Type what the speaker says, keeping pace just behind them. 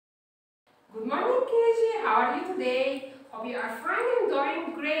Good morning, KG. How are you today? Hope you are fine and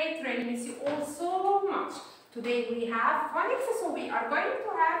doing great. Really miss you all so much. Today we have phonics, so we are going to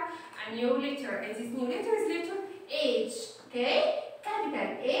have a new letter, and this new letter is letter H. Okay?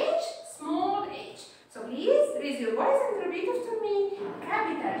 Capital H, small h. So please raise your voice and repeat after me.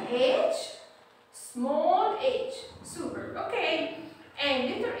 Capital H, small h. Super. Okay. And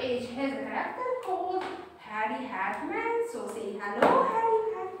letter H has a character called Harry Hatman. So say hello, Harry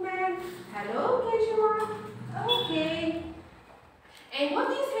Hatman. Hello, KG1. Okay. And what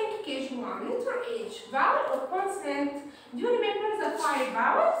do you think, KG1? Letter H, vowel or consonant? Do you remember the 5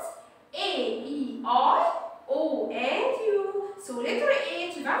 vowels? A, E, I, O, and U. So letter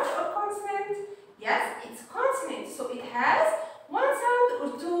H, vowel or consonant? Yes, it's consonant. So it has one sound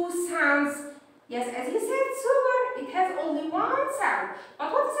or two sounds. Yes, as you said, super, it has only one sound.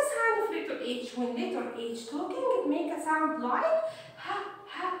 But what is the sound of letter H? When letter H talking, it makes a sound like ha,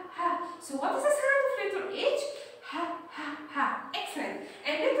 ha, ha. So what is the sound of letter H? Ha, ha, ha. Excellent.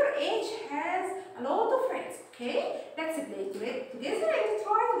 And letter H has a lot of friends, okay? Let's play together and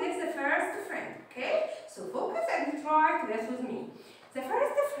try to guess the first friend, okay? So focus and try to guess with me. The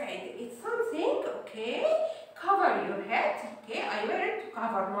first friend is something, okay? Cover your head, okay? I wear it to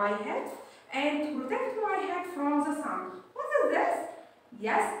cover my head and to protect my head from the sun. What is this?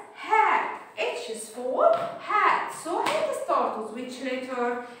 Yes, hat. H is for hat. So hat starts with which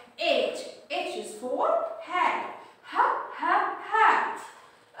letter? H. H is for hat. Ha, ha, hat.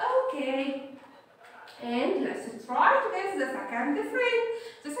 Okay. And let's try to guess the second friend.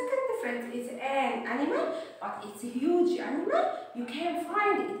 The second friend is an animal, but it's a huge animal. You can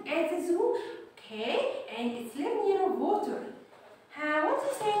find it at the zoo. Okay, and it's living near water. What do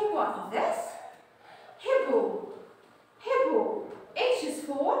you think? What is this? Hippo. Hippo. H is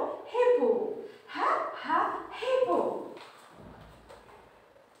for hippo. Ha, ha, hippo.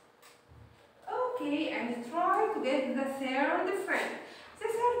 Okay, and try to get the third friend. The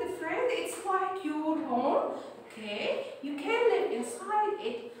third friend, it's like your home. Okay, you can live inside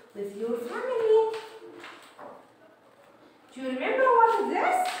it with your family. Do you remember what is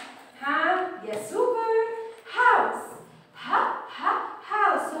this? Yes, super. House. Ha, ha,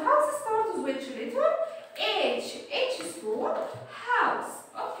 house. So house starts with which letter? H. H is for house.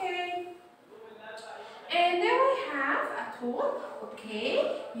 Okay. And then we have a tool.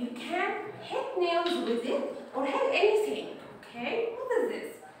 Okay. You can hit nails with it or hit anything. Okay. What is this?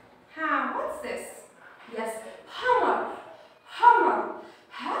 What's this? Yes, hammer. Hammer.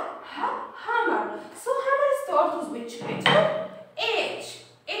 Ha, ha, hammer. So hammer starts with which letter? H.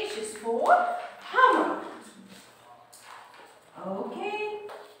 H is for hammer. Okay.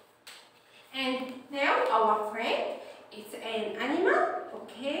 And now our friend, it's an animal,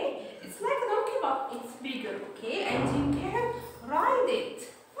 okay? It's like a donkey, but it's bigger, okay? And you can ride it.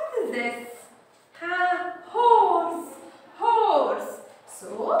 What is this? Horse. Horse. So,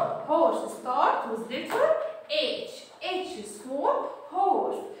 horse starts with letter H. H is for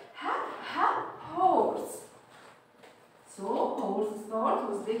horse. Ha, horse. So, horse starts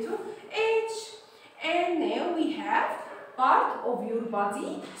with letter H. And now we have part of your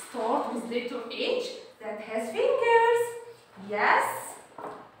body start with letter H that has fingers. Yes.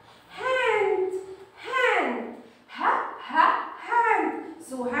 Hand. Hand. Ha, hand.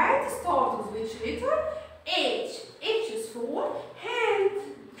 So hand starts with which letter? H. H is for hand.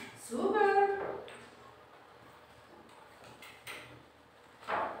 Super.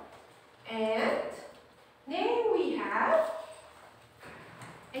 And then we have,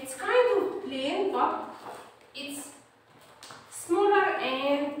 it's kind of plain, but it's smaller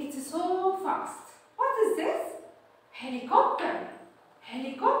and it's so fast. What is this? Helicopter.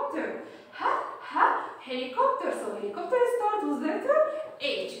 Helicopter. Ha, helicopter. So helicopter starts with letter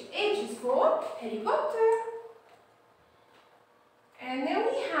H. H is for helicopter. And then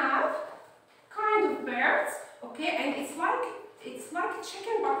we have kind of birds. Okay, and it's like a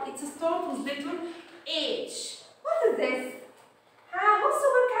chicken, but it starts with letter H. What is this? What's the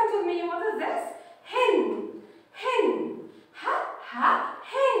word count with me? What is this? Hen. Hen. Ha,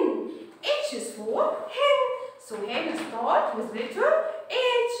 hen. H is for hen. So hen starts with letter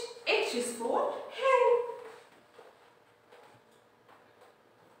H. H is for hen.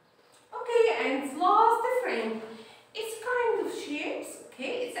 Okay, and last friend. It's kind of shapes.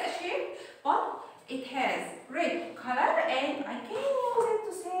 Okay, it's a shape, but it has red color, and I can use it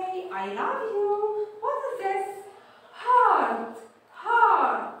to say I love you. What is this? Heart.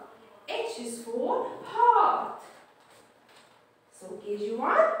 Heart. H is for heart. So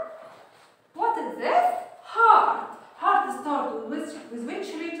KG1, what is this? Heart. Heart starts with which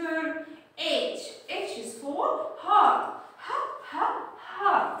letter? H. H is for heart. Ha,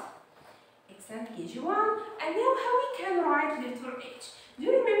 heart. KG1. And now how we can write letter H? Do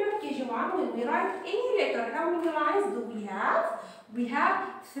you remember KG1 when we write any letter, how many lines do we have? We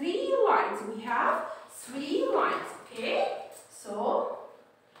have 3 lines. We have 3 lines, okay? So,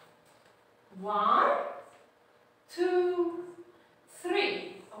 1, 2,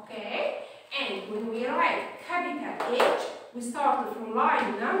 3, okay? And when we write capital H, we start from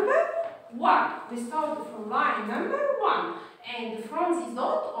line number 1. We start from line number 1. And from this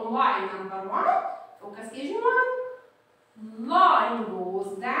dot on line number 1, focus KG1, line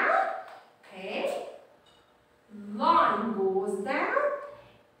goes down, okay? Line goes down,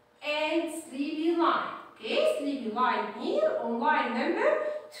 and sleepy line, okay? Sleepy line here on line number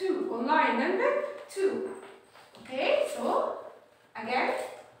 2, on line number 2, okay? So, again,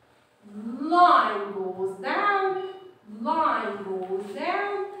 line goes down,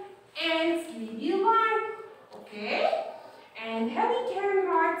 and sleepy line, okay? And how we can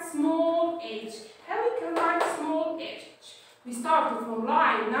write small h? How we can write small h? We start from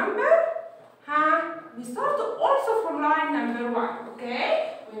line number, we start also from line number 1,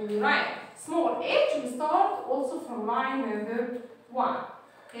 okay? When we write small h, we start also from line number 1,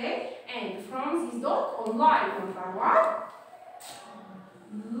 okay? And from this dot on line number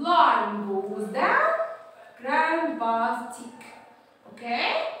 1, line goes down, grandpa's tick,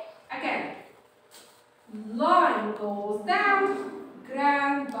 okay? Again, line goes down,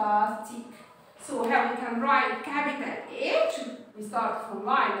 grandpa's tick. So how we can write capital H? We start from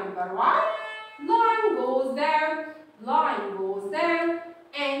line number 1, line goes down,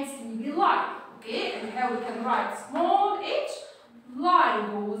 and sleepy line, okay? And how we can write small h?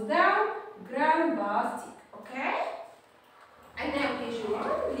 Line goes down, grandpa's tick, okay? And now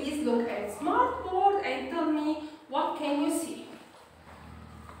KG1, please look at smart board and tell me what can you see.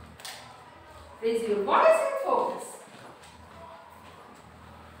 Raise your voice and focus.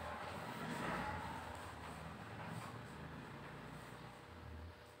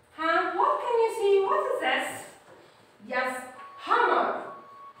 What can you see? What is this? Yes, hammer.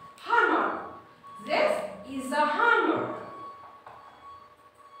 Hammer. This is a hammer.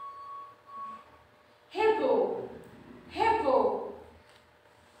 Hippo. Hippo.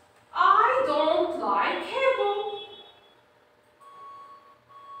 I don't like hippo.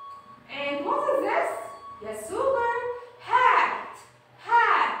 And what is this? Yes, super. Hat.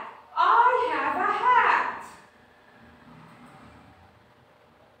 Hat. I have a hat.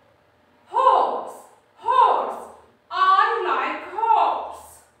 Horse. Horse. I like horse.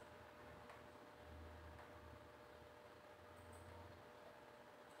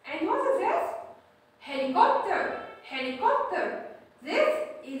 And what is this? Helicopter. Helicopter. This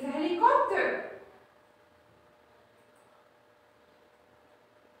is a helicopter.